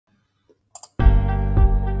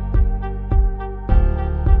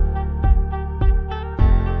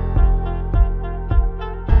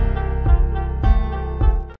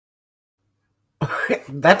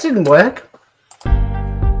That didn't work.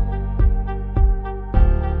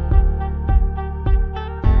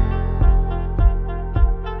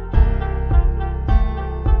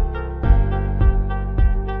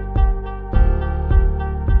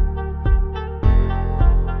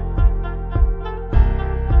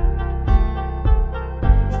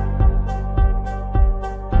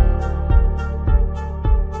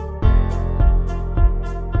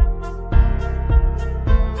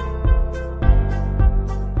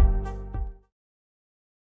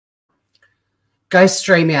 Go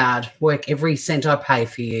StreamYard. Work every cent I pay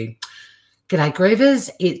for you. G'day, Groovers.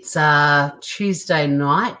 It's Tuesday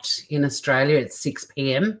night in Australia at 6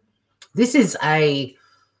 p.m. This is a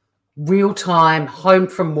real-time, home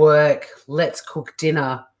from work, let's cook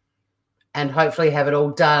dinner and hopefully have it all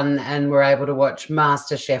done and we're able to watch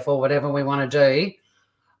MasterChef or whatever we want to do.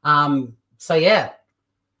 So, yeah,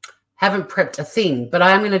 haven't prepped a thing, but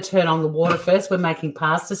I am going to turn on the water first. We're making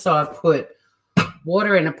pasta, so I've put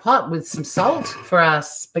water in a pot with some salt for our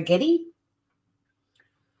spaghetti.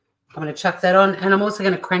 I'm going to chuck that on, and I'm also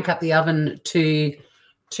going to crank up the oven to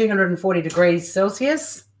 240 degrees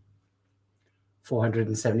Celsius,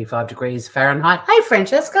 475 degrees Fahrenheit. Hey,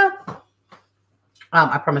 Francesca.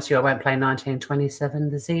 I promise you I won't play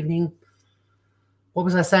 1927 this evening. What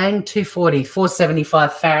was I saying? 240,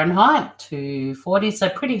 475 Fahrenheit, 240, so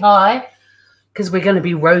pretty high because we're going to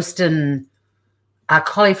be roasting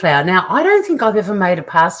cauliflower. Now, I don't think I've ever made a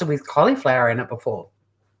pasta with cauliflower in it before.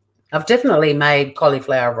 I've definitely made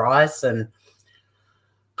cauliflower rice and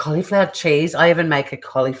cauliflower cheese. I even make a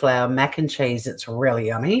cauliflower mac and cheese. It's really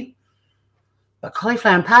yummy. But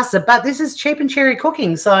cauliflower and pasta. But this is cheap and cheery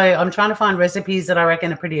cooking, so I'm trying to find recipes that I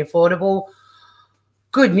reckon are pretty affordable.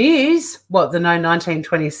 Good news. What, the no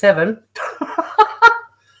 1927?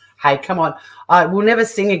 Hey, come on. I will never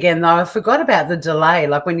sing again, though. I forgot about the delay,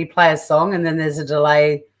 like when you play a song and then there's a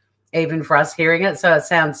delay even for us hearing it, so it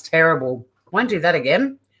sounds terrible. Won't do that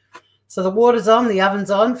again. So the water's on, the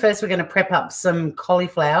oven's on. First, we're going to prep up some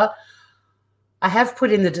cauliflower. I have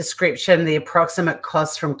put in the description the approximate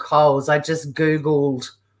cost from Coles. I just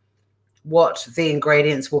Googled what the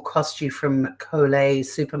ingredients will cost you from Coley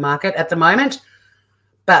supermarket at the moment,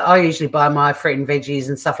 but I usually buy my fruit and veggies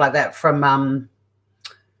and stuff like that from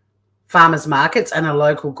farmers markets and a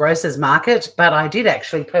local grocer's market, but I did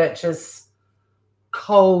actually purchase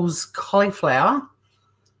Coles cauliflower.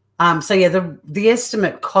 So yeah, the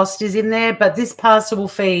estimate cost is in there, but this pasta will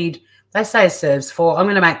feed, they say serves 4. I'm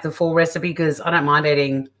going to make the full recipe because I don't mind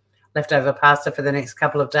eating leftover pasta for the next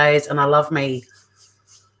couple of days, and I love me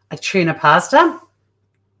a tuna pasta.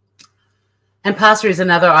 And pasta is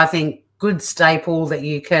another, I think, good staple that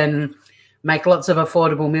you can make lots of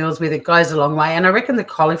affordable meals with. It goes a long way. And I reckon the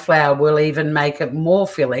cauliflower will even make it more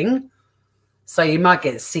filling. So you might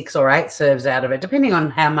get 6 or 8 serves out of it, depending on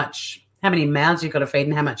how many mouths you've got to feed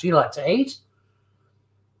and how much you like to eat.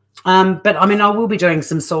 But, I mean, I will be doing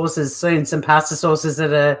some sauces soon, some pasta sauces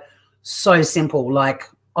that are so simple, like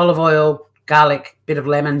olive oil, garlic, bit of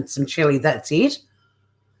lemon, some chili, that's it.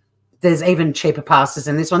 There's even cheaper pastas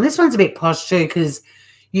in this one. This one's a bit posh too because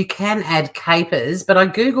you can add capers, but I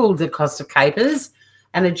Googled the cost of capers,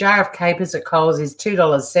 and a jar of capers at Coles is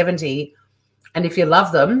 $2.70. And if you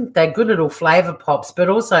love them, they're good little flavour pops, but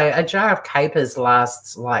also a jar of capers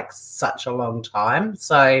lasts like such a long time.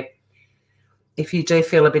 So if you do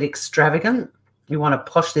feel a bit extravagant, you want to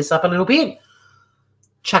posh this up a little bit,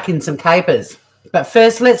 chuck in some capers. But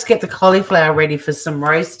first, let's get the cauliflower ready for some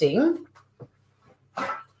roasting.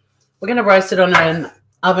 We're going to roast it on an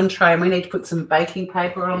oven tray, and we need to put some baking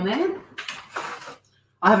paper on there.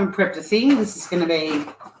 I haven't prepped a thing. This is going to be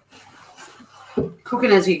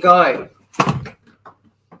cooking as you go.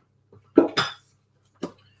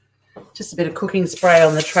 Just a bit of cooking spray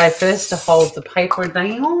on the tray first to hold the paper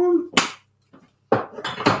down.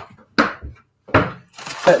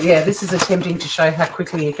 But yeah, this is attempting to show how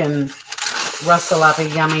quickly you can rustle up a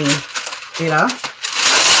yummy dinner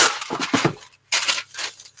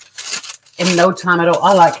in no time at all.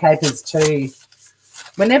 I like capers too.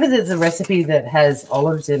 Whenever there's a recipe that has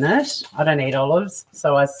olives in it, I don't eat olives,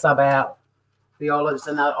 so I sub out the olives,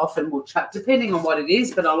 and I often will chuck, depending on what it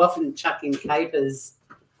is, but I'll often chuck in capers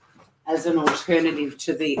as an alternative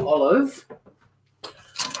to the olive.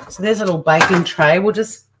 So there's a little baking tray. We'll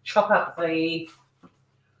just chop up the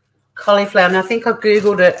cauliflower. And I think I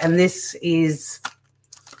Googled it, and this is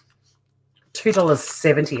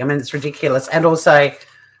 $2.70. I mean, it's ridiculous. And also,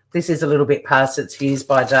 this is a little bit past its use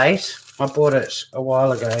by date. I bought it a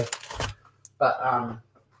while ago, but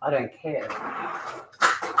I don't care.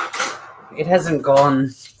 It hasn't gone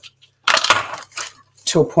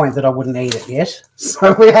to a point that I wouldn't eat it yet,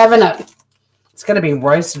 so we're having it. It's going to be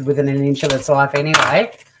roasted within an inch of its life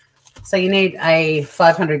anyway. So you need a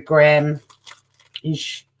 500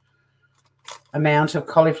 gram-ish amount of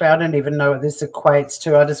cauliflower. I don't even know what this equates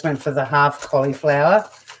to. I just went for the half cauliflower.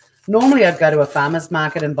 Normally I'd go to a farmer's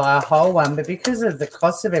market and buy a whole one, but because of the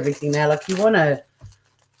cost of everything now, like, you want to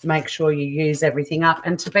make sure you use everything up.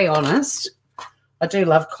 And to be honest, I do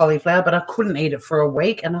love cauliflower, but I couldn't eat it for a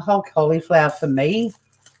week. And a whole cauliflower for me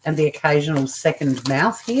and the occasional second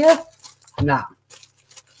mouth here, nah.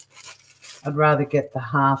 I'd rather get the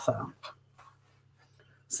halfer.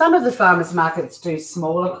 Some of the farmers markets do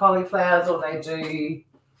smaller cauliflowers, or they do,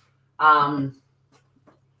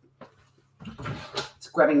 it's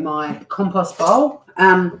grabbing my compost bowl.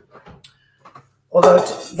 Although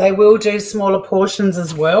they will do smaller portions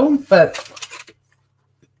as well, but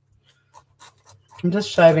I'm just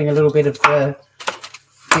shaving a little bit of the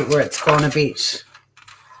bit where it's gone a bit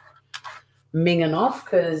minging off,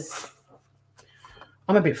 because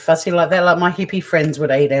I'm a bit fussy like that. Like, my hippie friends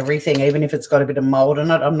would eat everything, even if it's got a bit of mold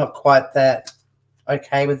in it. I'm not quite that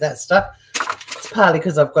okay with that stuff. It's partly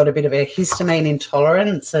because I've got a bit of a histamine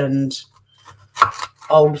intolerance, and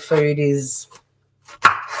old food is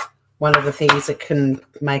one of the things that can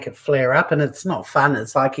make it flare up, and it's not fun.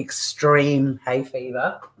 It's like extreme hay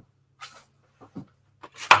fever.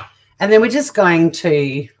 And then we're just going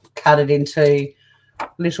to cut it into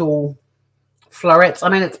little florets. I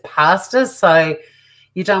mean, it's pasta, so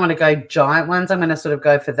you don't want to go giant ones. I'm going to sort of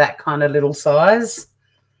go for that kind of little size.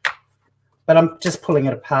 But I'm just pulling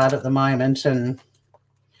it apart at the moment, and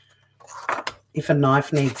if a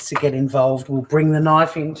knife needs to get involved, we'll bring the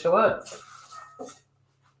knife into it.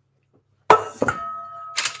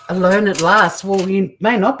 Alone at last. Well, you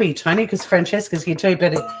may not be, Tony, because Francesca's here too,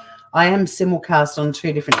 but I am simulcast on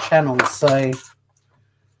 2 different channels, so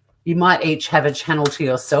you might each have a channel to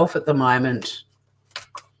yourself at the moment.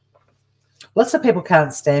 Lots of people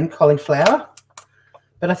can't stand cauliflower,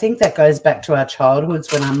 but I think that goes back to our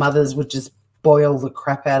childhoods when our mothers would just boil the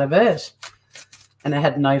crap out of it, and it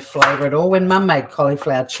had no flavour at all. When Mum made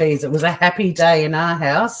cauliflower cheese, it was a happy day in our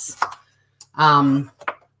house.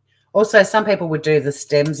 Also, some people would do the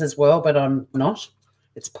stems as well, but I'm not.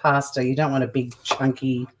 It's pasta. You don't want a big,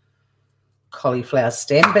 chunky cauliflower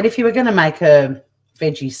stem. But if you were going to make a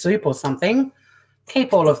veggie soup or something,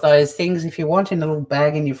 keep all of those things if you want in a little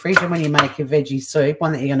bag in your fridge. And when you make your veggie soup,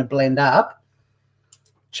 one that you're going to blend up,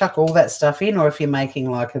 chuck all that stuff in. Or if you're making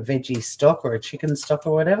like a veggie stock or a chicken stock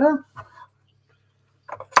or whatever.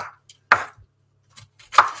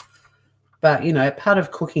 But, you know, part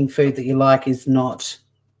of cooking food that you like is not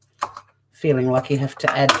feeling like you have to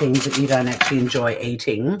add things that you don't actually enjoy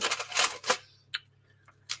eating.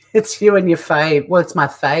 It's you and your fave. Well, it's my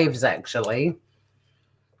faves, actually.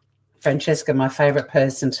 Francesca, my favourite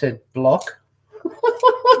person to block.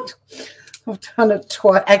 I've done it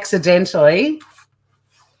twice accidentally.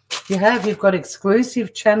 You have. You've got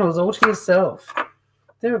exclusive channels all to yourself.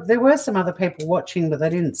 There were some other people watching, but they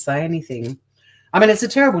didn't say anything. I mean, it's a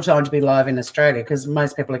terrible time to be live in Australia because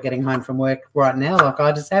most people are getting home from work right now. Like,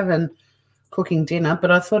 I just haven't cooking dinner,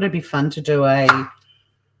 but I thought it'd be fun to do a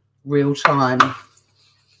real-time.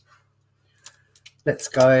 Let's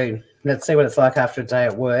go. Let's see what it's like after a day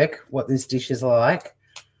at work, what this dish is like.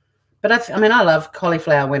 But I mean, I love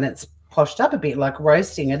cauliflower when it's poshed up a bit, like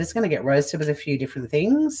roasting it. It's going to get roasted with a few different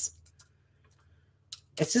things.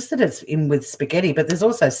 It's just that it's in with spaghetti, but there's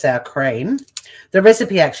also sour cream. The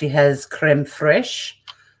recipe actually has creme fraiche,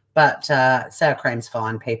 but sour cream's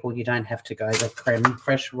fine, people. You don't have to go the creme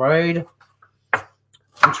fraiche road.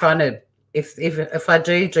 I'm trying to, if I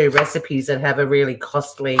do recipes that have a really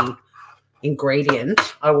costly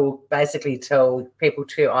ingredient, I will basically tell people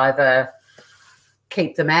to either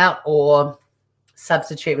keep them out or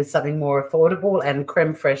substitute with something more affordable. And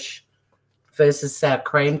creme fraiche versus sour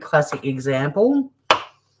cream, classic example.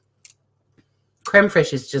 Creme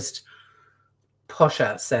fraiche is just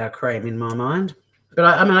posher sour cream in my mind. But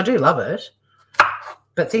I mean, I do love it.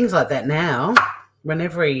 But things like that now, when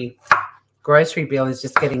every grocery bill is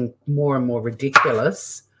just getting more and more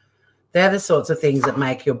ridiculous, they're the sorts of things that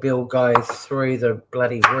make your bill go through the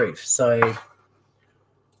bloody roof. So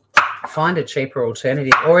find a cheaper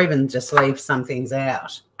alternative, or even just leave some things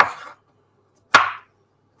out.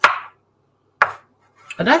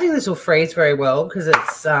 I don't think this will freeze very well because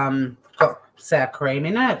it's got sour cream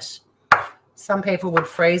in it. Some people would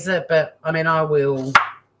freeze it, but I mean, I will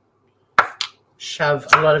shove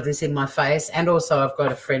a lot of this in my face. And also I've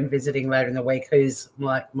got a friend visiting later in the week who's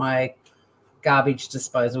like my garbage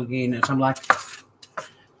disposal unit. I'm like,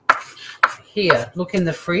 here, look in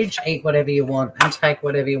the fridge, eat whatever you want and take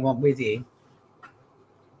whatever you want with you.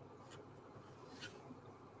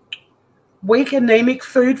 Weak anemic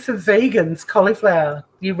food for vegans, cauliflower.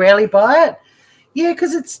 You rarely buy it? Yeah,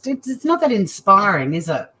 because it's not that inspiring, is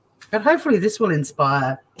it? But hopefully this will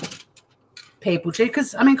inspire people too,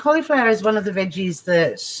 because, I mean, cauliflower is one of the veggies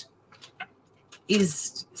that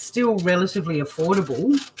is still relatively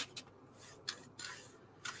affordable.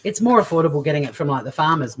 It's more affordable getting it from, like, the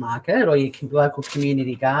farmer's market or your local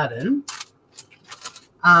community garden.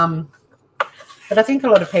 But I think a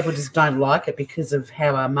lot of people just don't like it because of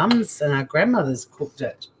how our mums and our grandmothers cooked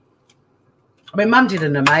it. I mean, Mum did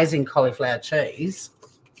an amazing cauliflower cheese.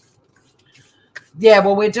 Yeah,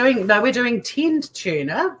 well, we're doing tinned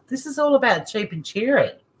tuna. This is all about cheap and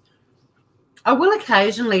cheery. I will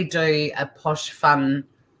occasionally do a posh, fun,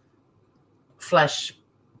 flash,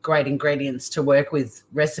 great ingredients to work with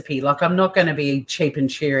recipe. Like, I'm not going to be cheap and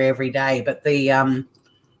cheery every day, but the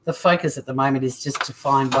focus at the moment is just to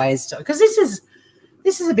find ways to, because this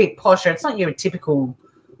is a bit posher. It's not your typical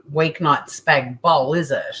weeknight spag bowl,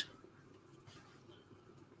 is it?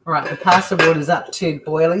 All right, the pasta water's up to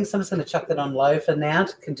boiling, so I'm just going to chuck that on low for now,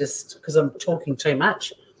 because I'm talking too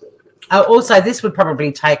much. Also, this would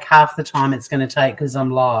probably take half the time it's going to take because I'm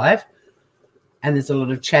live and there's a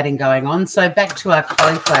lot of chatting going on. So back to our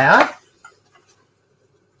cauliflower.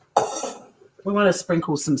 We want to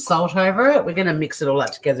sprinkle some salt over it. We're going to mix it all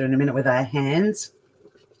up together in a minute with our hands.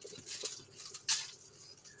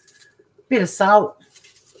 Bit of salt.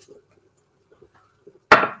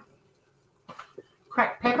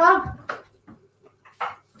 Cracked pepper.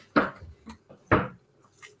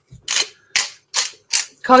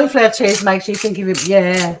 Cauliflower cheese makes you think of it.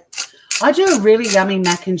 Yeah. I do a really yummy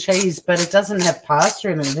mac and cheese, but it doesn't have pasta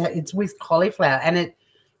in it. It's with cauliflower, and it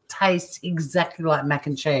tastes exactly like mac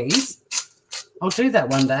and cheese. I'll do that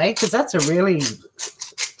one day because that's a really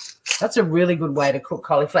good way to cook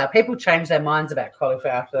cauliflower. People change their minds about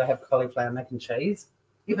cauliflower after they have cauliflower mac and cheese,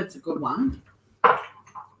 if it's a good one.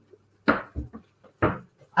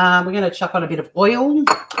 We're going to chuck on a bit of oil,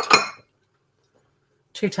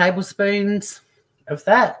 2 tablespoons of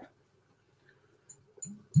that.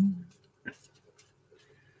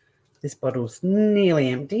 This bottle's nearly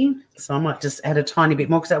empty, so I might just add a tiny bit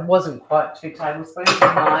more because that wasn't quite 2 tablespoons in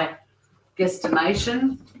my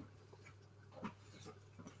guesstimation.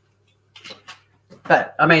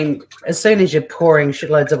 But, I mean, as soon as you're pouring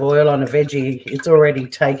shitloads of oil on a veggie, it's already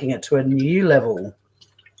taking it to a new level.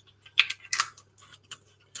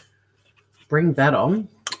 Bring that on.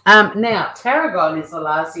 Now, tarragon is the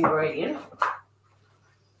last ingredient.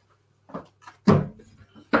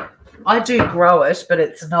 I do grow it, but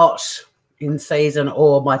it's not in season,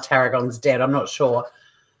 or my tarragon's dead. I'm not sure.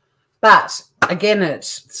 But, again, at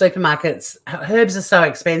supermarkets, herbs are so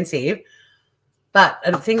expensive. But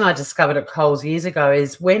a thing I discovered at Coles years ago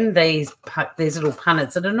is when these little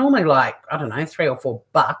punnets that are normally like, I don't know, $3 or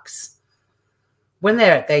 $4, when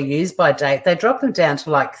they're at their use-by date, they drop them down to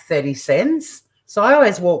like 30 cents. So I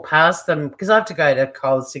always walk past them because I have to go to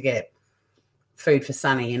Coles to get food for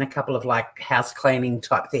Sunny and a couple of like house cleaning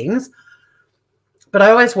type things. But I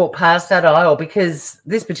always walk past that aisle because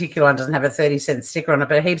this particular one doesn't have a 30-cent sticker on it,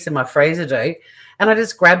 but heaps in my freezer do. And I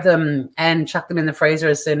just grab them and chuck them in the freezer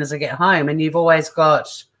as soon as I get home. And you've always got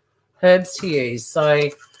herbs to use. So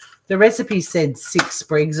the recipe said 6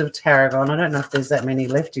 sprigs of tarragon. I don't know if there's that many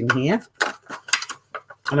left in here.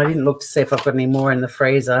 And I didn't look to see if I've got any more in the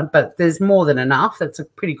freezer. But there's more than enough. That's a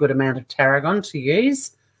pretty good amount of tarragon to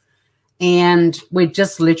use. And we're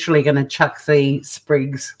just literally going to chuck the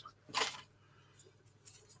sprigs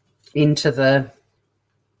into the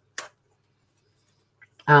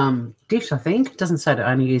dish, I think. It doesn't say to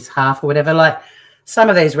only use half or whatever. Like some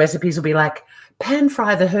of these recipes will be like, pan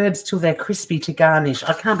fry the herbs till they're crispy to garnish.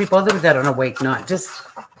 I can't be bothered with that on a weeknight. Just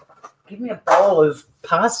give me a bowl of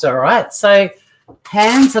pasta, right? So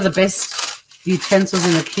hands are the best utensils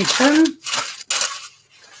in the kitchen.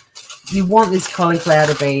 You want this cauliflower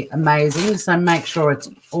to be amazing, so make sure it's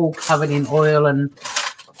all covered in oil and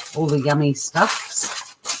all the yummy stuffs.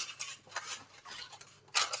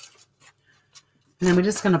 And then we're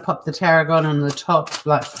just going to pop the tarragon on the top,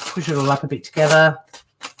 like push it all up a bit together.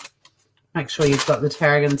 Make sure you've got the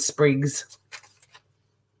tarragon sprigs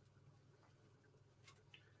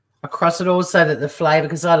across it all so that the flavour,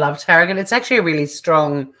 because I love tarragon, it's actually a really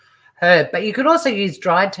strong herb. But you could also use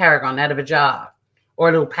dried tarragon out of a jar or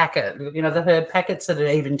a little packet. You know, the herb packets that are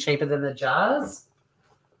even cheaper than the jars.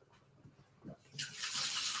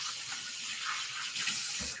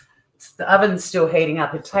 The oven's still heating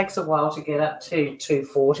up. It takes a while to get up to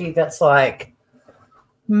 240. That's like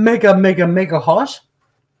mega, mega, mega hot.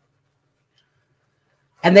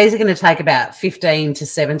 And these are going to take about 15 to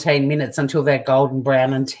 17 minutes until they're golden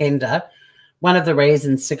brown and tender. One of the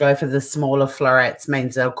reasons to go for the smaller florets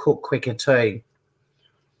means they'll cook quicker too.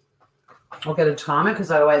 I'll get a timer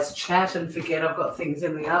because I always chat and forget I've got things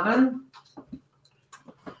in the oven.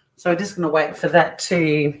 So we're just going to wait for that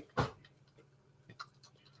to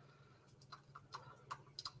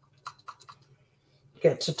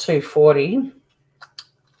get to 240.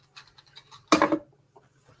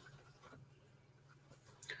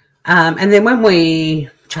 And then when we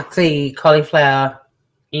chuck the cauliflower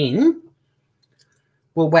in,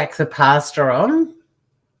 we'll whack the pasta on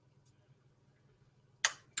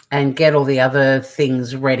and get all the other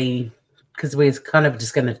things ready because we're kind of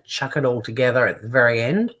just going to chuck it all together at the very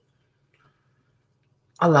end.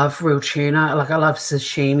 I love real tuna. Like, I love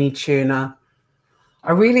sashimi tuna.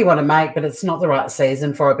 I really want to make, but it's not the right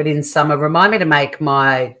season for it. But in summer, remind me to make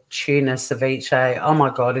my tuna ceviche. Oh, my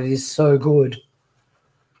God, it is so good.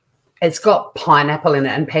 It's got pineapple in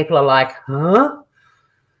it, and people are like, huh?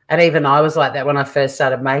 And even I was like that when I first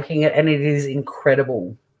started making it, and it is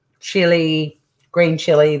incredible. Chili, green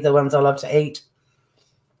chili, the ones I love to eat.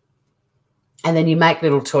 And then you make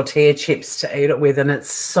little tortilla chips to eat it with, and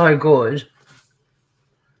it's so good.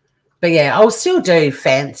 But, yeah, I'll still do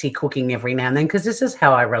fancy cooking every now and then because this is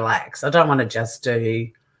how I relax. I don't want to just do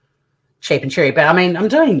cheap and cheery. But, I mean, I'm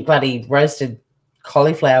doing bloody roasted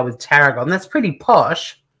cauliflower with tarragon. That's pretty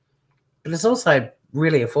posh, but it's also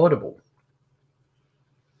really affordable.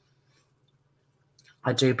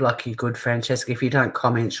 I do block you good, Francesca. If you don't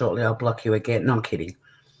comment shortly, I'll block you again. No, I'm kidding.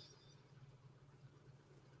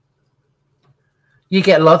 You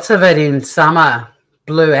get lots of it in summer,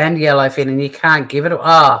 blue and yellowfin, and you can't give it.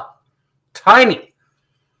 Oh, tiny.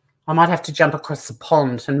 I might have to jump across the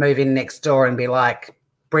pond and move in next door and be like,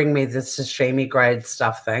 bring me the sashimi grade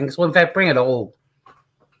stuff, thanks. Well, in fact, bring it all.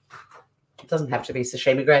 It doesn't have to be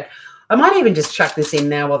sashimi grade. I might even just chuck this in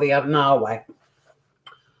now while the oven. No, I'll wait.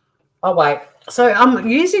 I'll wait. So I'm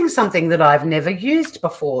using something that I've never used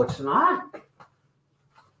before tonight.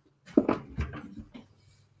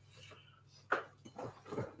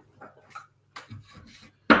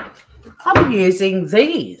 I'm using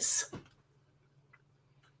these.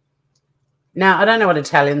 Now, I don't know what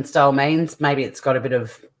Italian style means. Maybe it's got a bit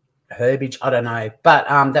of herbage. I don't know. But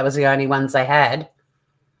that was the only ones they had.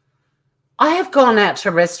 I have gone out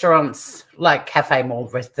to restaurants, like cafe more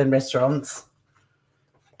than restaurants.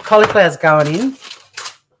 Cauliflower's going in.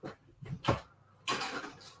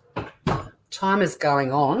 Timer's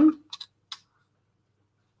going on.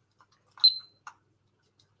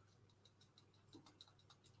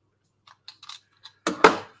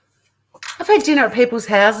 I've had dinner at people's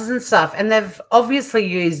houses and stuff, and they've obviously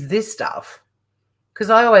used this stuff because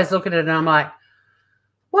I always look at it and I'm like,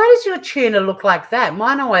 why does your tuna look like that?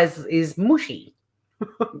 Mine always is mushy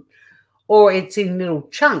or it's in little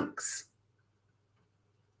chunks.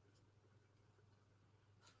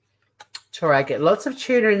 Tora, I get lots of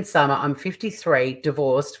tuna in summer. I'm 53,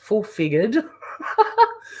 divorced, full-figured.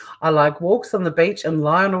 I like walks on the beach and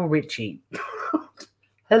Lionel Richie.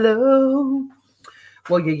 Hello.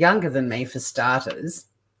 Well, you're younger than me for starters.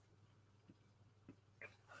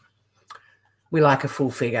 We like a full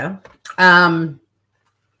figure. I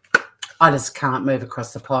just can't move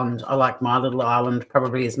across the pond. I like my little island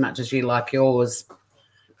probably as much as you like yours.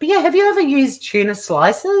 But, yeah, have you ever used tuna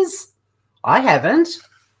slices? I haven't.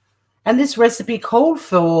 And this recipe called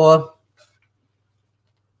for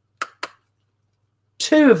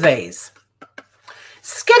 2 of these.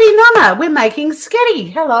 Sketty Nana. We're making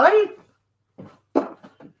sketty. Hello.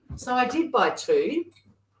 So I did buy 2.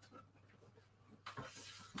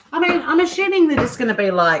 I mean, I'm assuming that it's going to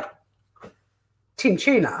be like tin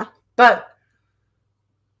tuna, but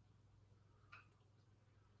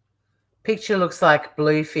picture looks like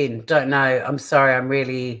bluefin. Don't know. I'm sorry. I'm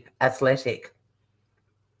really athletic.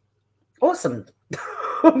 Awesome.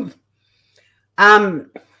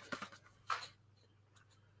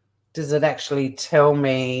 Does it actually tell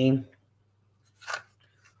me?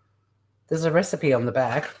 There's a recipe on the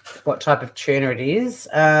back, what type of tuna it is.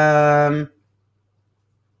 Yellowfin.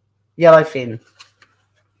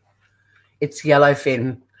 It's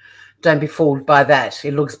yellowfin. Don't be fooled by that.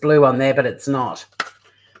 It looks blue on there, but it's not.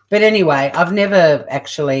 But anyway, I've never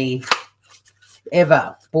actually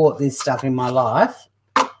ever bought this stuff in my life.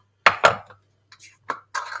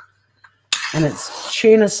 And it's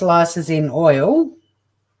tuna slices in oil.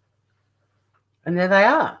 And there they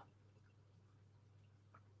are.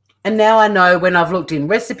 And now I know when I've looked in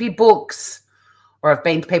recipe books or I've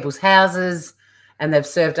been to people's houses and they've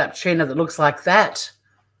served up tuna that looks like that,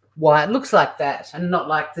 why it looks like that and not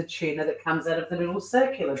like the tuna that comes out of the little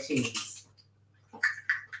circular tins.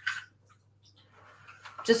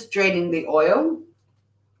 Just draining the oil.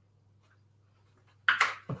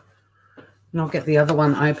 And I'll get the other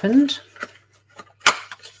one opened.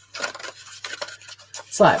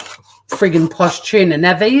 It's like friggin' posh tuna.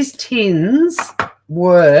 Now, these tins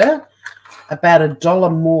were about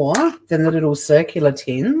 $1 more than the little circular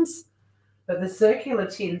tins. But the circular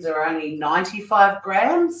tins are only 95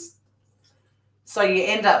 grams. So you'd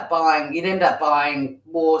end up buying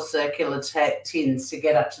more circular tins to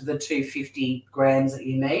get up to the 250 grams that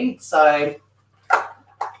you need. So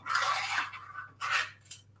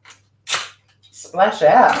splash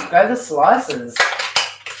out. Go the slices.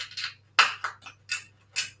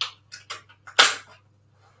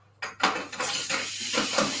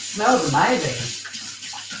 Smells amazing.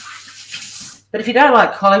 But if you don't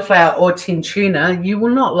like cauliflower or tin tuna, you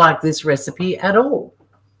will not like this recipe at all.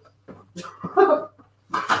 So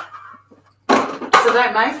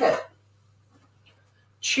don't make it.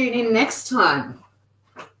 Tune in next time.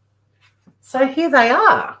 So here they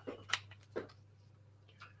are.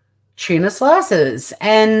 Tuna slices.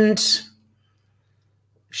 And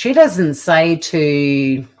she doesn't say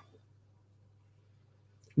to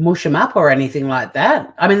mush them up or anything like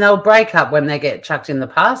that. I mean, they'll break up when they get chucked in the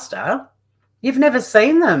pasta. You've never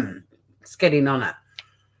seen them getting on it.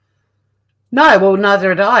 No, well, neither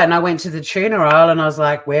had I. And I went to the tuna aisle and I was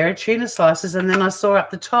like, where are tuna slices? And then I saw up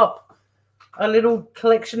the top a little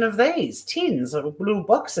collection of these tins, little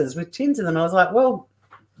boxes with tins in them. I was like, well,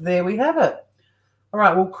 there we have it. All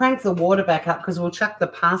right, we'll crank the water back up because we'll chuck the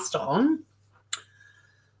pasta on.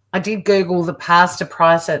 I did Google the pasta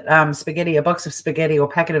price at spaghetti. A box of spaghetti or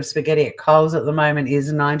packet of spaghetti at Coles at the moment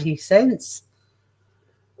is 90 cents.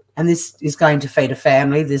 And this is going to feed a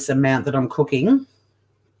family, this amount that I'm cooking.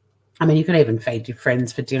 I mean, you can even feed your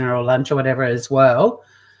friends for dinner or lunch or whatever as well.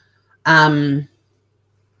 But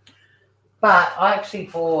I actually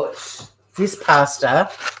bought this pasta,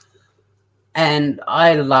 and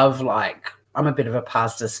I love, I'm a bit of a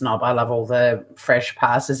pasta snob. I love all the fresh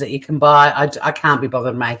pastas that you can buy. I can't be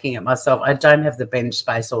bothered making it myself. I don't have the bench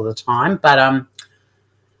space all the time, but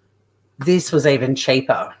this was even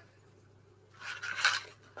cheaper.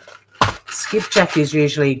 Skipjack is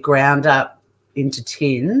usually ground up into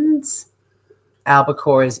tins.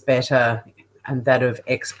 Albacore is better, and that of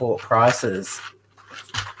export prices.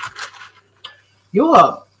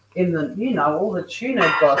 You're in the, all the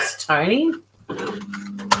tuna boss, Tony.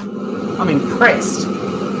 I'm impressed.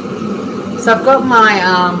 So I've got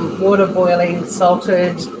my water boiling,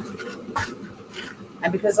 salted,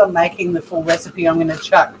 and because I'm making the full recipe, I'm going to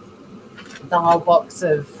chuck the whole box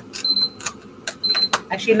of,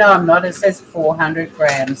 actually, no, I'm not. It says 400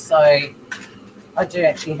 grams, so I do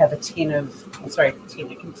actually have a container.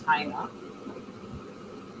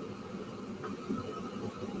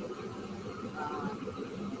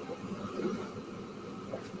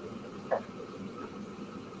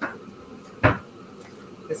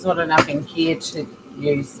 There's not enough in here to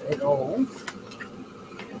use it all.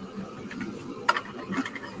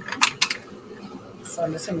 So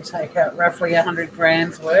I'm just going to take out roughly 100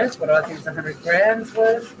 grams worth, what I think is 100 grams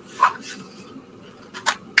worth,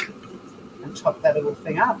 and chop that little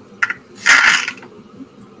thing up.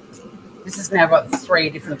 This has now got 3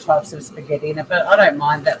 different types of spaghetti in it, but I don't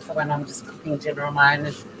mind that for when I'm just cooking dinner on my own.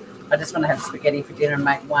 I just want to have spaghetti for dinner and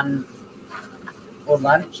make one or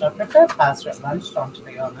lunch. I prefer pasta at lunchtime, to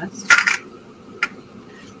be honest.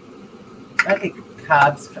 I think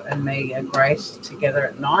carbs and me are great together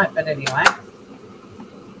at night, but anyway.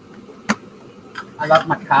 I love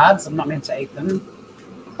my carbs. I'm not meant to eat them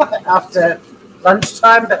after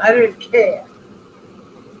lunchtime, but I don't care.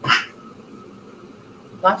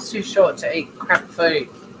 Life's too short to eat crap food.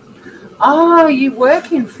 Oh, you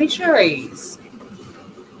work in fisheries.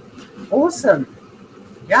 Awesome.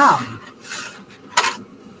 Yum.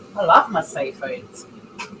 I love my seafoods.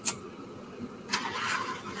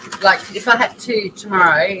 Like, if I had to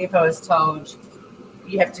tomorrow, if I was told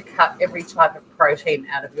you have to cut every type of protein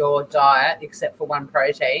out of your diet except for one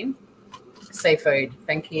protein, seafood.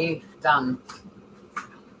 Thank you. Done.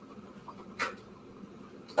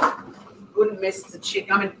 Wouldn't miss the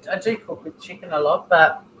chicken. I mean, I do cook with chicken a lot,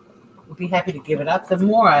 but would be happy to give it up. The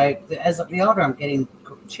more the older I'm getting,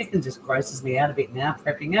 chicken just grosses me out a bit now,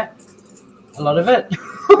 prepping it. A lot of it.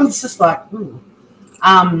 It's just like, ooh.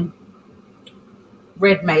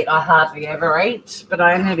 Red meat I hardly ever eat, but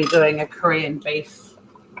I am going to be doing a Korean beef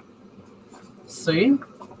soon.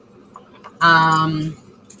 I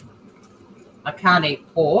can't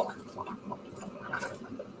eat pork.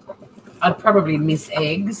 I'd probably miss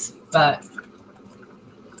eggs, but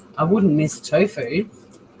I wouldn't miss tofu.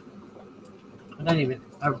 I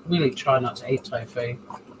really try not to eat tofu.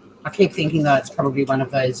 I keep thinking, though, it's probably one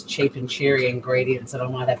of those cheap and cheery ingredients that I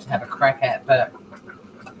might have to have a crack at, but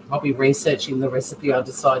I'll be researching the recipe I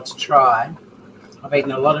decide to try. I've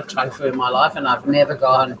eaten a lot of tofu in my life, and I've never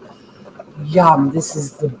gone, yum, this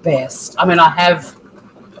is the best. I mean, I have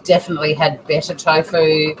definitely had better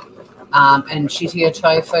tofu and shittier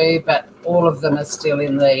tofu, but all of them are still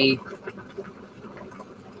in the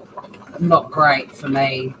not great for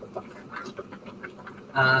me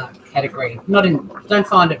category. Don't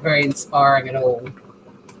find it very inspiring at all.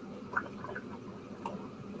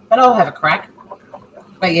 But I'll have a crack.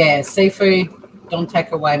 But yeah, seafood, don't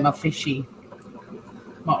take away my fishy,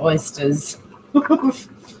 my oysters,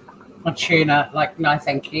 my tuna. Like, no,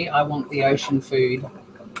 thank you. I want the ocean food.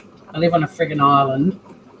 I live on a friggin' island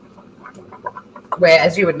where,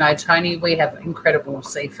 as you would know, Tony, we have incredible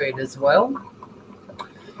seafood as well.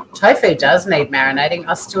 Tofu does need marinating.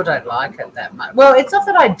 I still don't like it that much. Well, it's not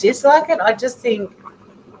that I dislike it. I just think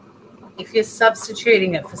if you're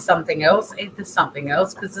substituting it for something else, eat the something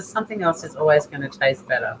else, because the something else is always going to taste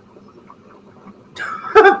better.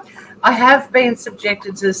 I have been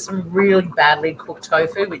subjected to some really badly cooked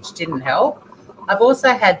tofu, which didn't help. I've also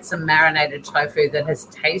had some marinated tofu that has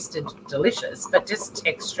tasted delicious, but just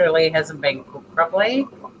texturally hasn't been cooked properly.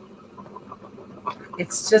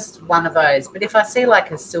 It's just one of those. But if I see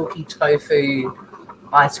like a silky tofu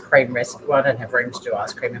ice cream recipe, well, I don't have room to do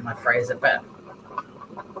ice cream in my freezer, but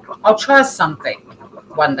I'll try something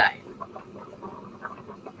one day.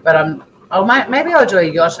 But maybe I'll do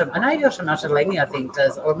a Yoshim. I know Yoshim Ottolenghi, I think,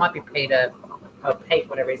 does, or it might be Peter, or Pete,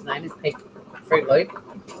 whatever his name is, Pete Fruit Loop.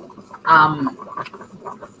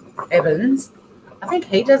 Evans, I think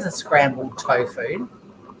he does a scrambled tofu.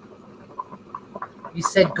 You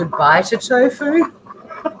said goodbye to tofu?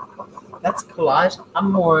 That's polite.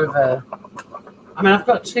 I'm more of a... I mean, I've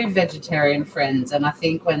got 2 vegetarian friends, and I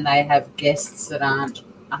think when they have guests that aren't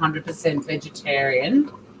 100%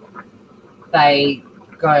 vegetarian, they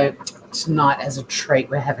go, tonight as a treat,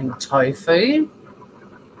 we're having tofu.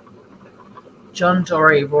 John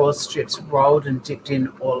Dory raw strips rolled and dipped in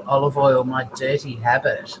olive oil, my dirty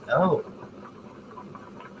habit. Oh.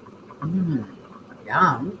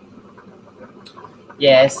 Yum.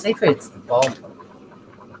 Yeah, seafood's the bomb.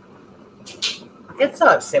 I get so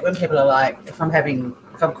upset when people are like, if I'm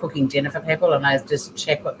cooking dinner for people and I just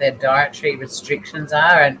check what their dietary restrictions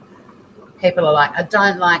are, and people are like, I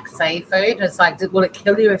don't like seafood. It's like, will it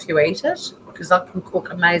kill you if you eat it? Because I can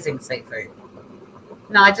cook amazing seafood.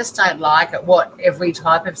 No, I just don't like it. What, every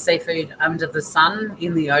type of seafood under the sun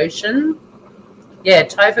in the ocean? Yeah,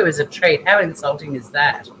 tofu is a treat. How insulting is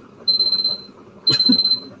that?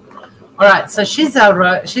 All right, so she's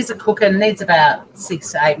a cook and needs about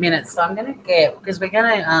 6 to 8 minutes. So I'm going to get, because we're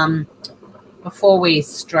going to, before we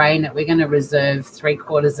strain it, we're going to reserve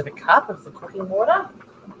 3/4 of a cup of the cooking water.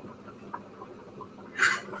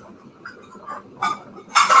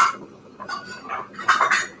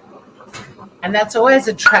 And that's always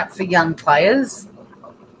a trap for young players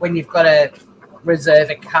when you've got to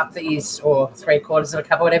reserve a cup that you, or 3/4 of a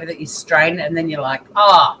cup or whatever that you strain, and then you're like,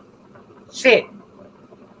 oh, shit,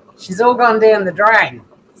 she's all gone down the drain.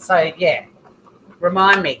 So, yeah,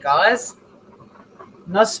 remind me, guys,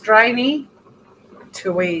 no strainy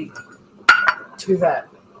till we do that.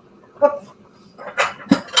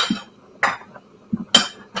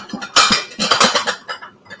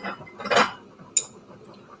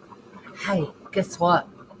 Hey, guess what?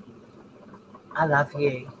 I love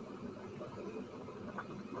you.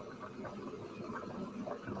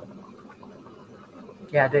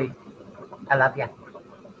 Yeah, I do. I love you.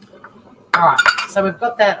 All right, so we've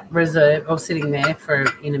got that reserved or sitting there for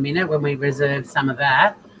in a minute when we reserve some of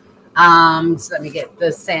that. So let me get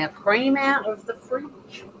the sour cream out of the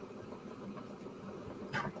fridge.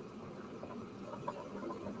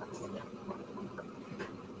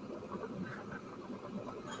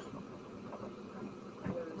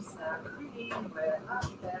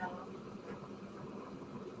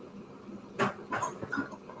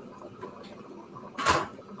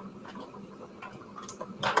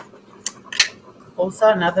 Also,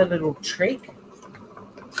 another little trick,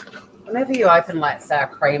 whenever you open like sour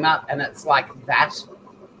cream up and it's like that,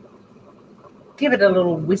 give it a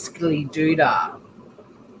little whiskly doodah.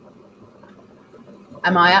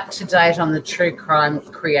 Am I up to date on the true crime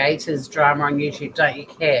creators drama on YouTube? Don't you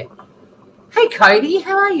care? Hey Cody,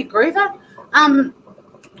 how are you, Groover?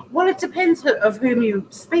 Well, it depends of whom you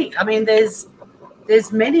speak. I mean, there's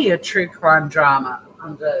many a true crime drama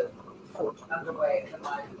underway at the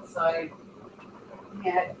moment. So,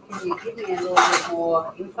 yeah, can you give me a little bit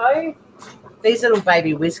more info? These little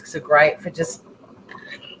baby whisks are great for just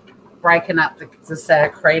breaking up the sour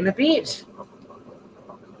cream a bit.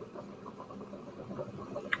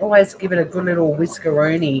 Always give it a good little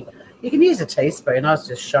whiskeroonie. You can use a teaspoon. I was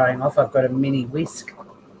just showing off. I've got a mini whisk.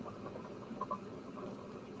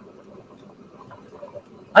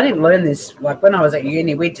 I didn't learn this, like when I was at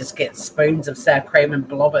uni, we'd just get spoons of sour cream and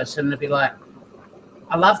blob it, and it'd be like,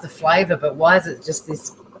 I love the flavour, but why is it just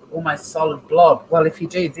this almost solid blob? Well, if you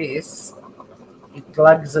do this, it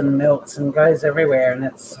glugs and melts and goes everywhere, and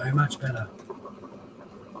it's so much better.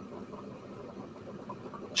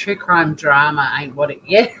 True crime drama ain't what it,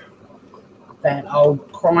 yeah. That old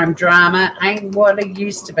crime drama ain't what it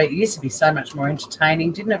used to be. It used to be so much more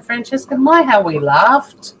entertaining, didn't it, Francesca? My, how we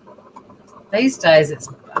laughed. These days, it's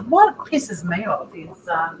what pisses me off is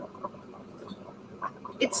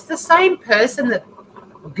it's the same person that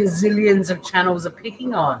gazillions of channels are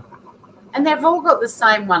picking on, and they've all got the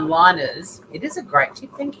same one-liners. It is a great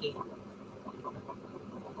tip, thank you.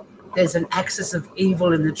 There's an axis of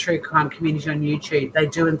evil in the true crime community on YouTube. They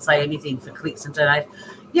do and say anything for clicks and donations.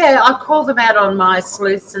 Yeah, I call them out on my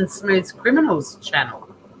Sleuths and Smooths Criminals channel.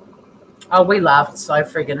 Oh, we laughed so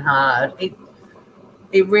friggin' hard.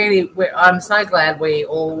 It really, I'm so glad we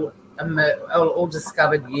all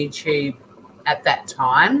discovered YouTube at that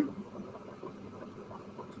time.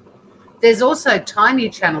 There's also tiny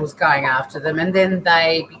channels going after them, and then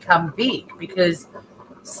they become big because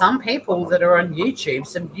some people that are on YouTube,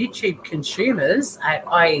 some YouTube consumers,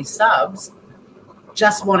 i.e. subs,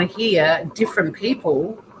 just want to hear different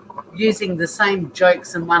people using the same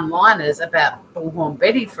jokes and one-liners about Bullhorn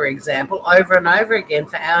Betty, for example, over and over again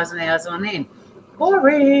for hours and hours on end.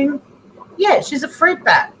 Boring. Yeah, she's a fruit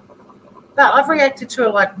bat. But I've reacted to her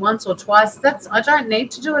like once or twice. I don't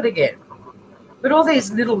need to do it again. But all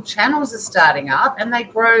these little channels are starting up, and they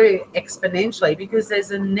grow exponentially because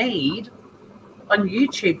there's a need on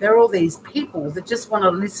YouTube. There are all these people that just want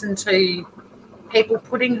to listen to people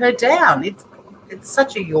putting her down. It's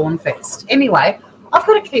such a yawn fest. Anyway, I've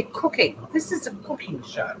got to keep cooking. This is a cooking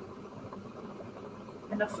show.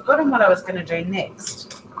 And I've forgotten what I was going to do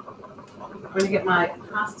next. I'm going to get my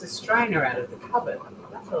pasta strainer out of the cupboard.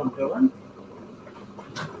 That's what I'm doing.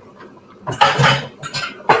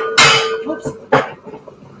 Whoops.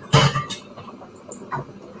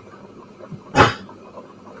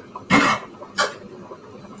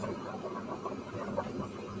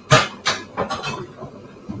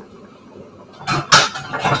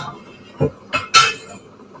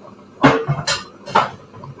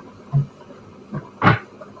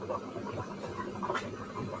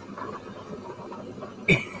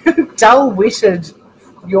 Dull-witted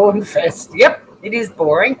yawn fest. Yep, it is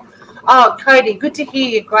boring. Oh, Cody, good to hear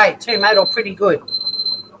you. Great too, mate. All pretty good.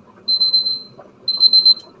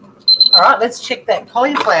 All right, let's check that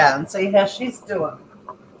cauliflower and see how she's doing.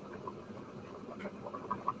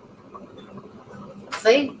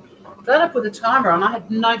 See, glad I put the timer on. I had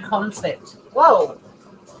no concept. Whoa.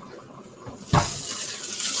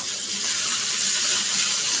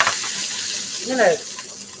 You know,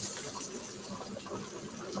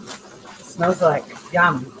 smells like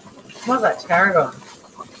yum. Smells like tarragon.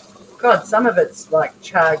 God, some of it's like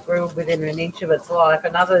char grilled within an inch of its life,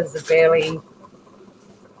 and others are barely.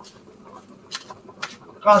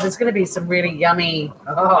 Oh, there's going to be some really yummy.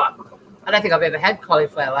 Oh, I don't think I've ever had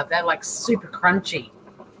cauliflower like that. Like super crunchy.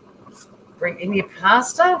 Bring in your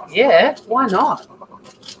pasta? Yeah, why not?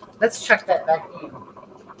 Let's chuck that back in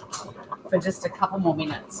for just a couple more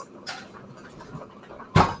minutes.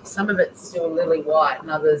 Some of it's still lily white, and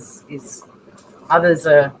others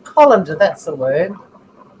are colander. That's the word.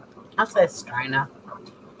 I'll say strainer.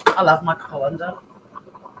 I love my colander.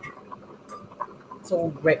 It's all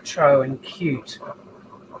retro and cute.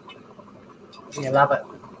 You love it.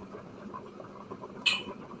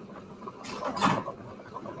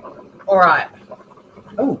 All right.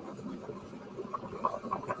 Oh,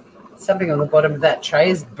 something on the bottom of that tray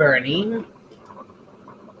is burning.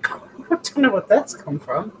 I don't know what that's come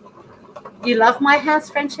from. You love my house,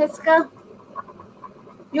 Francesca?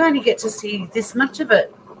 You only get to see this much of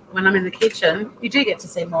it when I'm in the kitchen. You do get to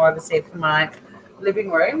see more, obviously, from my living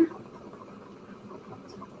room.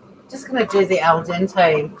 Just going to do the al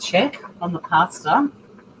dente check on the pasta.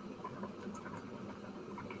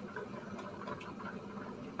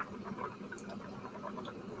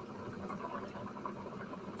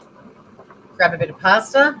 Grab a bit of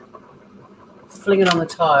pasta, fling it on the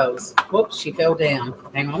tiles. Whoops, she fell down.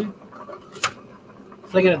 Hang on.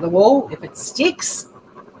 Fling it at the wall. If it sticks,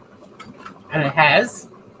 and it has,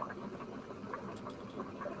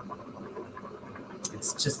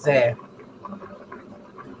 it's just there.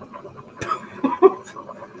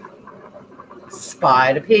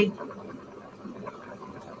 Spider pig.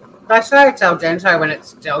 I say it's al dente when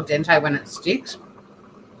it sticks.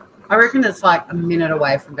 I reckon it's like a minute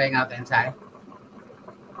away from being al dente.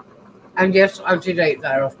 And yes, I did eat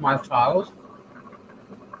that off my tiles.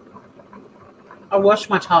 I wash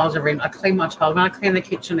my tiles I clean my tiles. When I clean the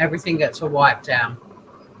kitchen, everything gets wiped down.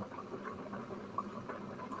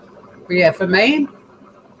 But yeah, for me,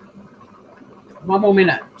 1 more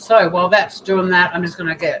minute. So while that's doing that, I'm just going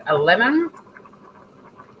to get a lemon.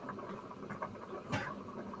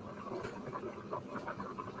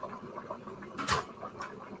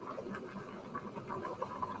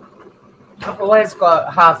 I've always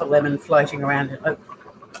got half a lemon floating around.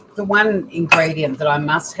 The one ingredient that I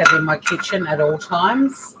must have in my kitchen at all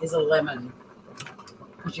times is a lemon,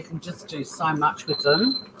 because you can just do so much with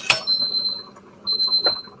them.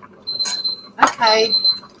 Okay,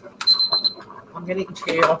 I'm getting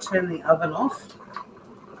to, I'll turn the oven off.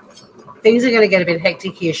 Things are going to get a bit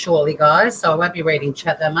hectic here shortly, guys, so I won't be reading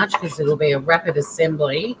chat that much because it'll be a rapid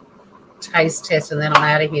assembly, taste test, and then I'm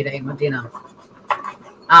out of here to eat my dinner.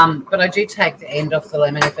 But I do take the end off the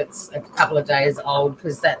lemon if it's a couple of days old,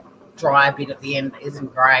 because that dry bit at the end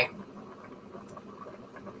isn't great.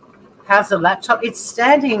 How's the laptop? It's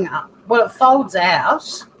standing up. Well, it folds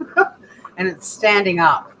out and it's standing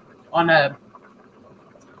up on a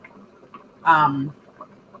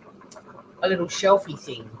little shelfie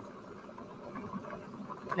thing.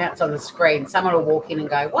 Now it's on the screen. Someone will walk in and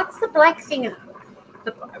go, "What's the black thing?"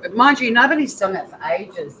 Mind you, nobody's done that for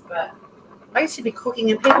ages, but I used to be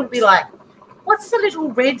cooking and people would be like, "What's the little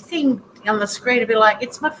red thing on the screen?" I'd be like,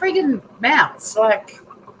 "It's my friggin' mouse." Like,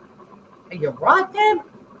 are you right there?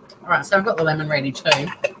 All right, so I've got the lemon ready too.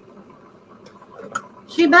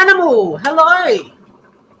 Humanimal, hello.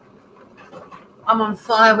 I'm on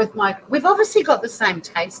fire with my... We've obviously got the same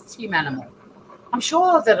tastes, Humanimal. I'm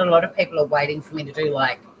sure that a lot of people are waiting for me to do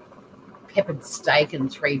like peppered steak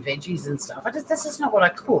and 3 veggies and stuff. That's just not what I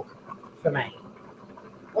cook for me.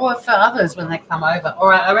 Or for others when they come over. All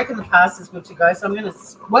right, I reckon the pasta's good to go. So I'm going to...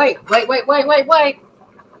 Wait.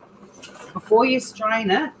 Before you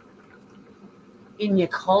strain it in your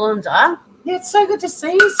colander. Yeah, it's so good to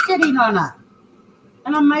see you, Sketty Nonna.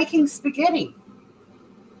 And I'm making spaghetti.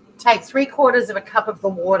 Take 3/4 of a cup of the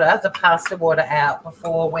water, the pasta water, out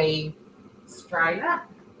before we strain it.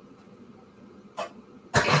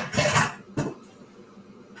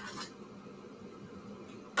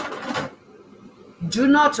 Do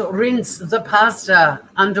not rinse the pasta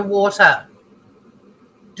underwater.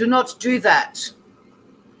 Do not do that.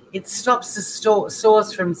 It stops the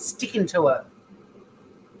sauce from sticking to it.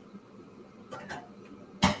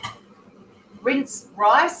 Rinse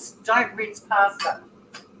rice, don't rinse pasta.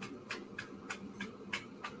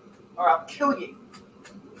 Or I'll kill you.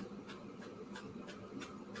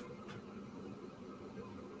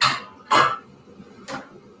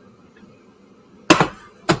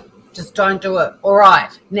 Just don't do it. All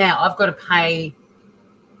right. Now, I've got to pay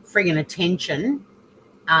friggin' attention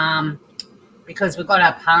because we've got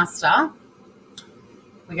our pasta.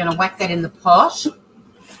 We're going to whack that in the pot.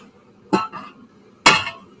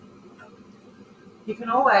 You can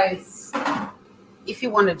always, if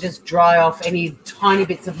you want to just dry off any tiny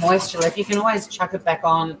bits of moisture left, you can always chuck it back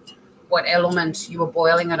on what element you were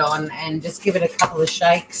boiling it on and just give it a couple of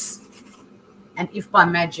shakes. And if by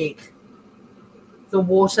magic the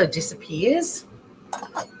water disappears,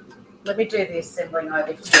 let me do the assembling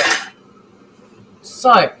over here.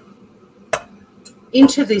 So,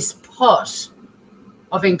 into this pot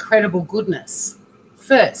of incredible goodness,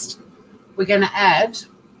 first we're going to add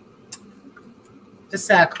the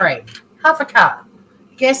sour cream, 1/2 cup.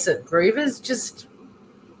 Guess it, Groovers. Just,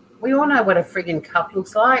 we all know what a friggin' cup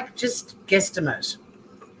looks like. Just guesstimate.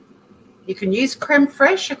 You can use creme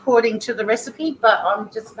fraiche according to the recipe, but I'm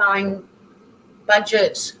just going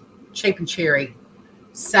budget, cheap and cheery.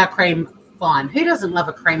 Sour cream, fine. Who doesn't love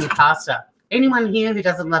a creamy pasta? Anyone here who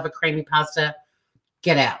doesn't love a creamy pasta,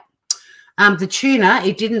 get out. The tuna,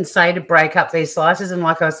 it didn't say to break up these slices, and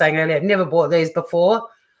like I was saying earlier, I've never bought these before.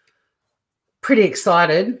 Pretty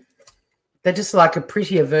excited. They're just like a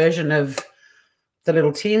prettier version of the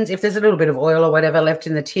little tins. If there's a little bit of oil or whatever left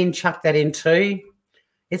in the tin, chuck that in too.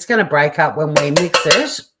 It's going to break up when we mix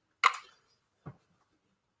it.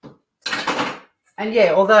 And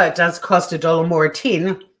yeah, although it does cost $1 more a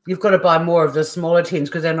tin, you've got to buy more of the smaller tins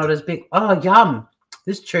because they're not as big. Oh, yum.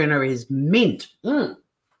 This tuna is mint.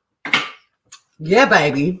 Yeah,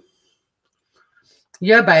 baby.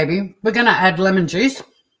 Yeah, baby. We're going to add lemon juice.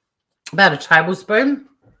 About a tablespoon.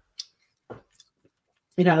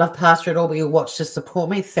 You don't love pasta at all, but you'll watch to support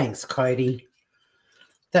me. Thanks, Cody.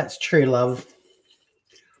 That's true love.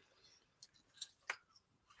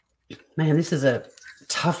 Man, this is a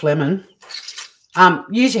tough lemon.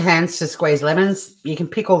 Use your hands to squeeze lemons. You can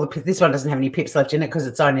pick all the... This one doesn't have any pips left in it because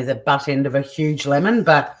it's only the butt end of a huge lemon,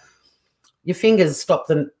 but your fingers stop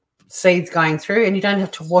the seeds going through, and you don't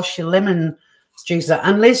have to wash your lemon juicer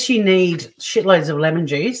unless you need shitloads of lemon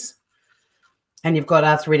juice and you've got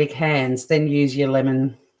arthritic hands. Then use your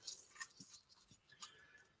lemon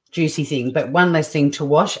juicy thing, but one less thing to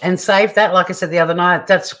wash, and save that. Like I said the other night,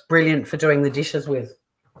 that's brilliant for doing the dishes with.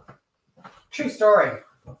 True story.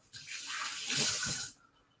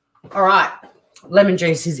 All right, lemon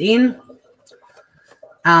juice is in,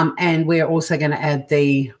 and we're also going to add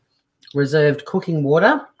the reserved cooking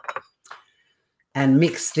water and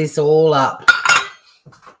mix this all up.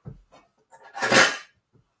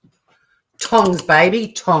 Tongs,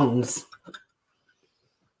 baby, tongs.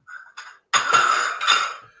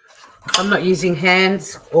 I'm not using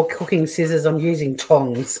hands or cooking scissors. I'm using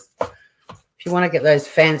tongs. If you want to get those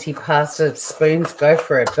fancy pasta spoons, go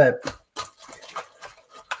for it. But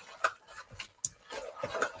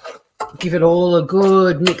give it all a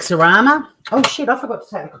good mixorama. Oh, shit, I forgot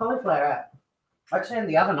to take the cauliflower out. I turned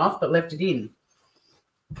the oven off but left it in.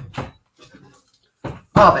 Oh,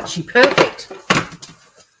 but she's perfect.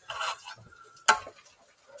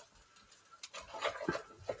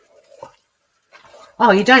 Oh,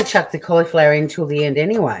 you don't chuck the cauliflower in until the end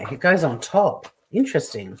anyway. It goes on top.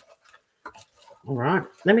 Interesting. All right.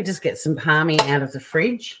 Let me just get some palmy out of the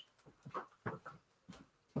fridge.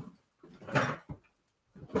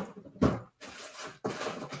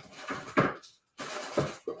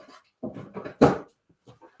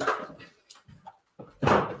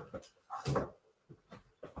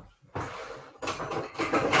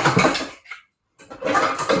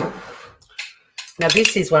 Now,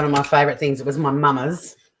 this is one of my favourite things. It was my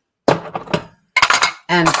mama's.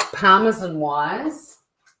 And Parmesan-wise,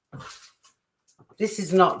 this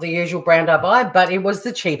is not the usual brand I buy, but it was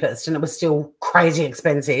the cheapest and it was still crazy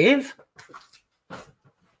expensive. Oh,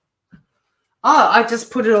 I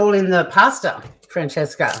just put it all in the pasta,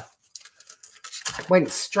 Francesca.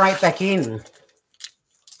 Went straight back in.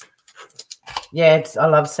 Yeah, I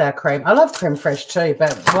love sour cream. I love creme fraiche too,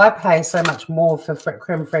 but why pay so much more for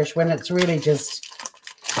creme fraiche when it's really just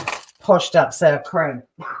poshed up sour cream?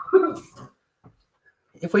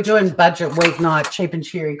 If we're doing budget weeknight cheap and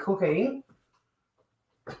cheery cooking,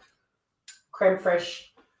 creme fraiche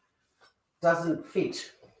doesn't fit.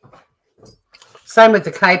 Same with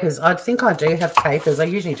the capers. I think I do have capers. I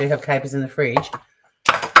usually do have capers in the fridge.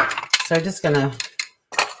 So just going to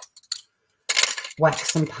whack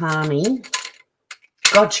some palmy.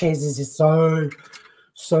 God, cheeses is so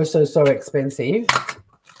expensive.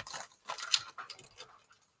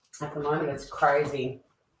 At the moment, it's crazy.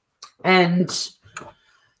 And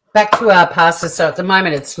back to our pasta. So at the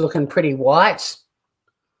moment, it's looking pretty white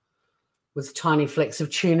with tiny flecks of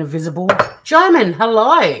tuna visible. Joman,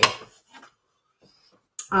 hello.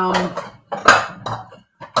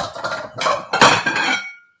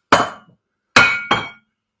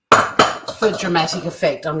 For dramatic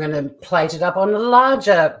effect, I'm going to plate it up on a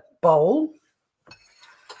larger bowl.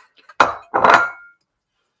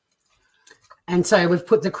 And so we've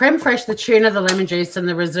put the creme fraiche, the tuna, the lemon juice, and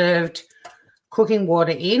the reserved cooking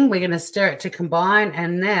water in. We're going to stir it to combine,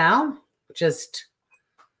 and now just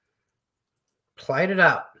plate it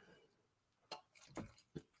up.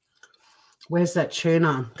 Where's that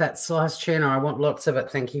tuna? That sliced tuna. I want lots of it.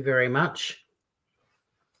 Thank you very much.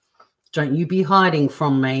 Don't you be hiding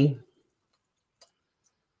from me.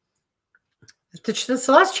 The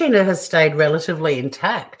sliced tuna has stayed relatively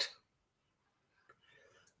intact.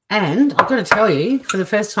 And I've got to tell you, for the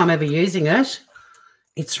first time ever using it,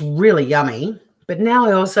 it's really yummy. But now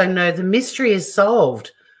I also know the mystery is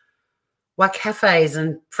solved. Why cafes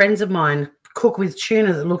and friends of mine cook with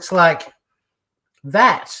tuna that looks like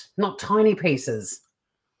that, not tiny pieces.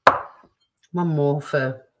 One more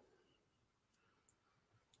for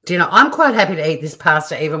dinner. I'm quite happy to eat this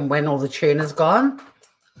pasta even when all the tuna's gone.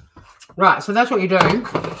 Right, so that's what you do.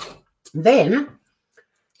 Then,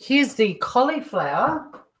 here's the cauliflower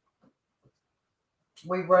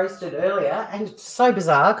we roasted earlier. And it's so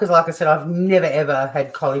bizarre because, like I said, I've never, ever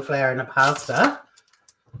had cauliflower in a pasta.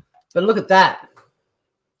 But look at that.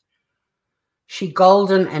 She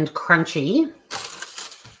golden and crunchy.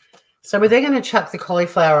 So we're then going to chuck the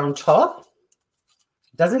cauliflower on top.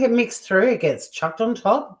 It doesn't get mixed through. It gets chucked on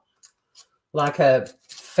top like a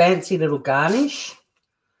fancy little garnish.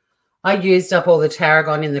 I used up all the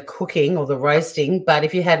tarragon in the cooking or the roasting, but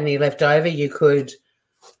if you had any left over, you could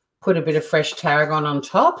put a bit of fresh tarragon on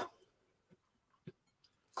top.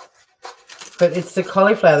 But it's the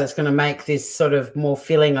cauliflower that's going to make this sort of more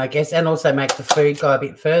filling, I guess, and also make the food go a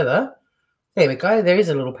bit further. There we go. There is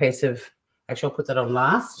a little piece of, actually, I'll put that on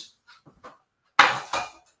last.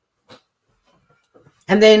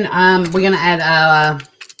 And then we're going to add our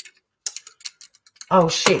Oh,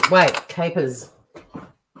 shit. Wait. Capers.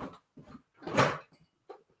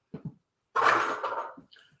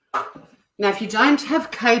 Now, if you don't have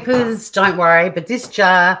capers, don't worry. But this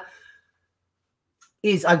jar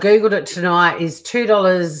is, I Googled it tonight, is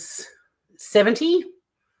 $2.70.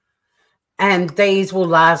 And these will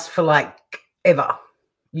last for like ever.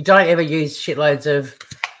 You don't ever use shitloads of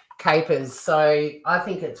capers. So I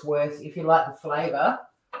think it's worth, if you like the flavour,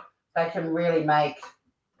 they can really make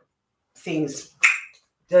things.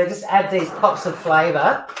 They just add these pops of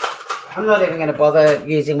flavour. I'm not even going to bother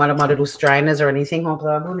using one of my little strainers or anything, although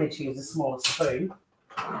I will need to use a smaller spoon.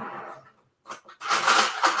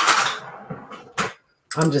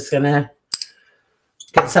 I'm just going to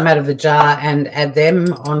get some out of the jar and add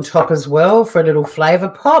them on top as well for a little flavour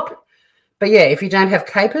pop. But, yeah, if you don't have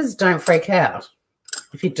capers, don't freak out.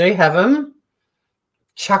 If you do have them,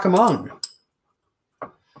 chuck them on.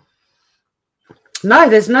 No,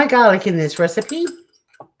 there's no garlic in this recipe.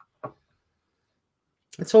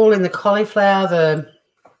 It's all in the cauliflower, the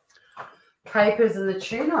capers and the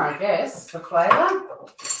tuna, I guess, for flavour.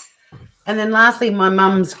 And then lastly, my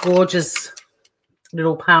mum's gorgeous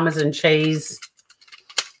little Parmesan cheese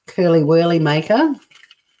curly whirly maker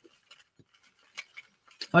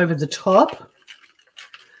over the top.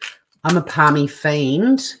 I'm a palmy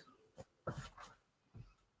fiend.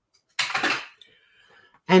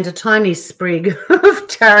 And a tiny sprig of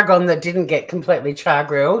tarragon that didn't get completely char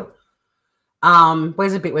grilled.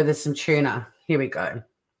 Where's a bit where there's some tuna? Here we go.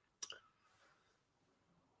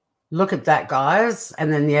 Look at that, guys.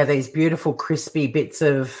 And then, yeah, these beautiful crispy bits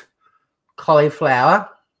of cauliflower.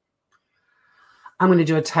 I'm going to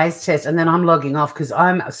do a taste test and then I'm logging off because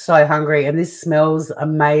I'm so hungry and this smells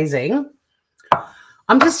amazing.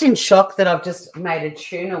 I'm just in shock that I've just made a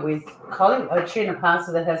tuna with a tuna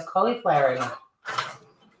pasta that has cauliflower in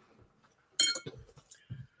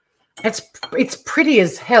it. It's pretty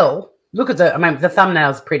as hell. Look at the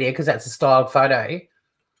thumbnail's prettier because that's a styled photo.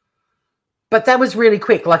 But that was really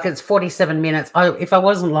quick. Like, it's 47 minutes. If I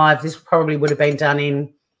wasn't live, this probably would have been done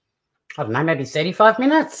in, I don't know, maybe 35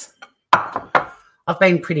 minutes. I've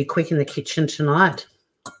been pretty quick in the kitchen tonight.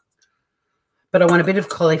 But I want a bit of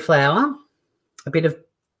cauliflower, a bit of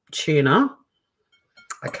tuna,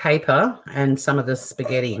 a caper, and some of the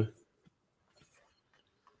spaghetti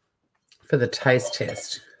for the taste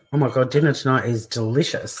test. Oh, my God, dinner tonight is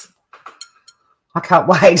delicious. I can't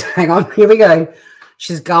wait. Hang on. Here we go.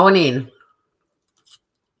 She's going in.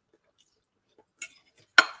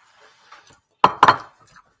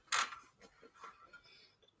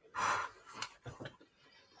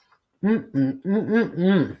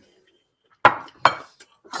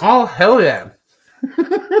 Oh, hell yeah.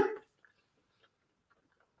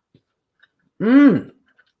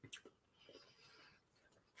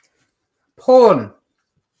 Porn.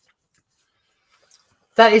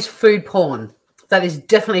 That is food porn. That is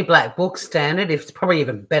definitely Black Book standard. It's probably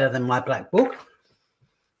even better than my Black Book.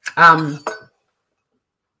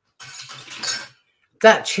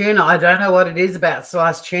 That tuna, I don't know what it is about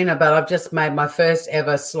sliced tuna, but I've just made my first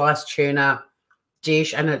ever sliced tuna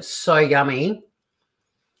dish and it's so yummy.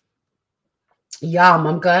 Yum.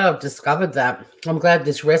 I'm glad I've discovered that. I'm glad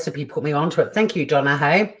this recipe put me onto it. Thank you, Donna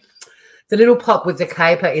Hay. The little pop with the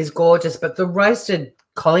caper is gorgeous, but the roasted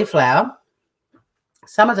cauliflower,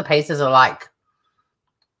 some of the pieces are like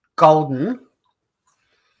golden.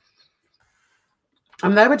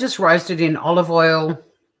 And they were just roasted in olive oil,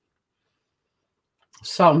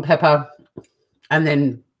 salt and pepper, and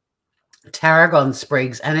then tarragon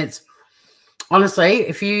sprigs. And it's, honestly,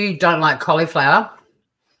 if you don't like cauliflower,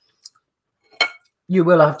 you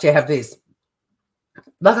will have to have this.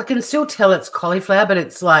 Like, I can still tell it's cauliflower, but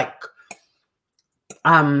it's like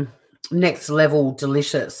next level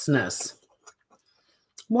deliciousness.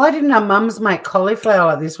 Why didn't our mums make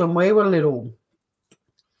cauliflower like this when we were little?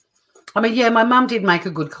 I mean, yeah, my mum did make a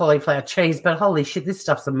good cauliflower cheese, but holy shit, this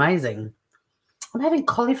stuff's amazing. I'm having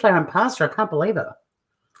cauliflower and pasta. I can't believe it.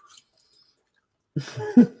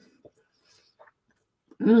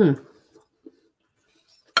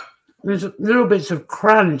 There's little bits of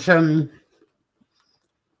crunch and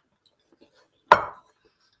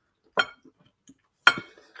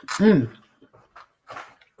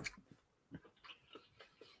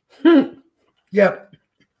yep.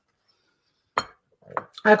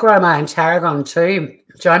 I grow my own tarragon too,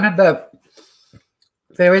 Jonah, but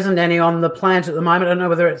there isn't any on the plant at the moment. I don't know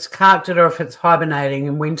whether it's carked it or if it's hibernating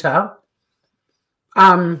in winter.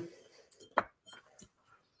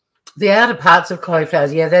 The outer parts of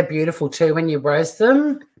cauliflowers, yeah, they're beautiful too when you roast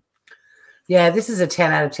them. Yeah, this is a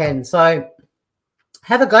 10 out of 10. So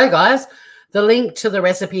have a go, guys. The link to the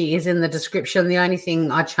recipe is in the description. The only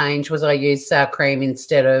thing I changed was I used sour cream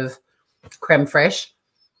instead of creme fraiche.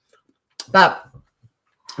 But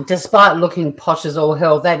despite looking posh as all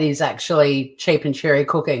hell, that is actually cheap and cheery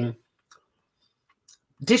cooking.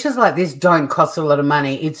 Dishes like this don't cost a lot of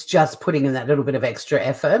money. It's just putting in that little bit of extra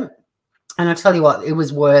effort. And I tell you what, it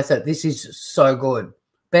was worth it. This is so good.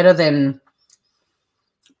 Better than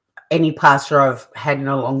any pasta I've had in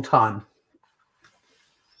a long time.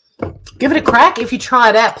 Give it a crack. If you try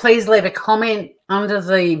it out, please leave a comment under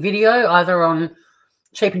the video, either on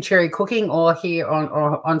Cheap and Cheery Cooking or here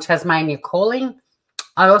on Tasmania Calling.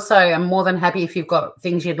 I also am more than happy if you've got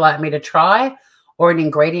things you'd like me to try or an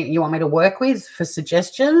ingredient you want me to work with for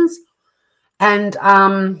suggestions. And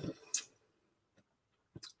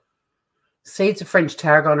seeds of French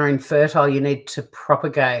tarragon are infertile. You need to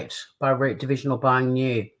propagate by root division or buying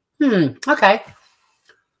new. Okay.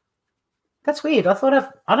 That's weird. I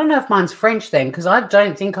don't know if mine's French then, because I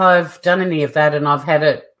don't think I've done any of that and I've had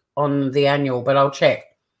it on the annual, but I'll check.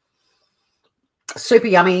 Super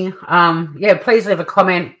yummy. Yeah, please leave a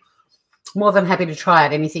comment. More than happy to try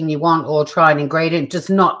out anything you want or try an ingredient, just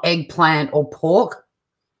not eggplant or pork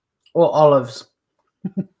or olives.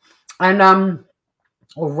 And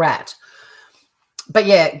or rat. But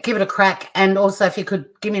yeah, give it a crack. And also if you could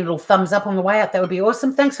give me a little thumbs up on the way out, that would be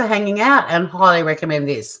awesome. Thanks for hanging out and highly recommend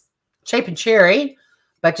this. Cheap and cheery,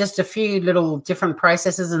 but just a few little different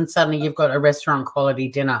processes and suddenly you've got a restaurant quality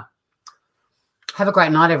dinner. Have a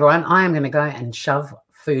great night, everyone. I am going to go and shove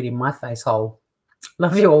food in my face hole.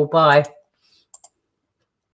 Love you all. Bye.